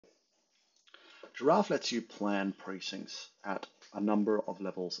Giraffe lets you plan precincts at a number of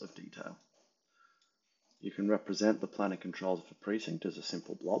levels of detail. You can represent the planning controls of a precinct as a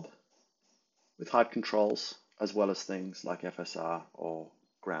simple blob with height controls, as well as things like FSR or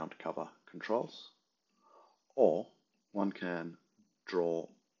ground cover controls. Or one can draw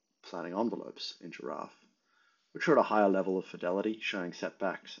planning envelopes in Giraffe, which are at a higher level of fidelity, showing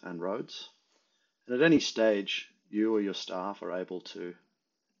setbacks and roads. And at any stage, you or your staff are able to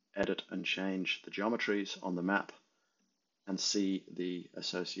edit and change the geometries on the map and see the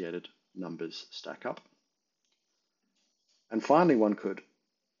associated numbers stack up. And finally, one could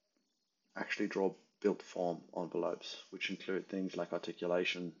actually draw built form envelopes, which include things like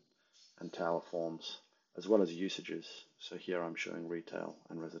articulation and tower forms, as well as usages. So here I'm showing retail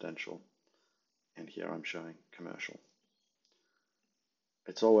and residential, and here I'm showing commercial.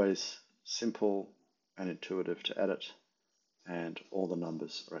 It's always simple and intuitive to edit, and all the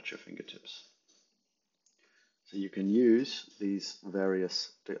numbers are at your fingertips. So you can use these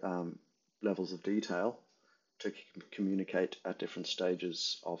various levels of detail to communicate at different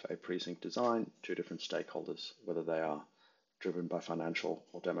stages of a precinct design to different stakeholders, whether they are driven by financial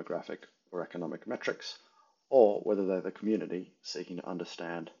or demographic or economic metrics, or whether they're the community seeking to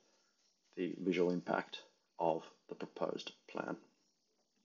understand the visual impact of the proposed plan.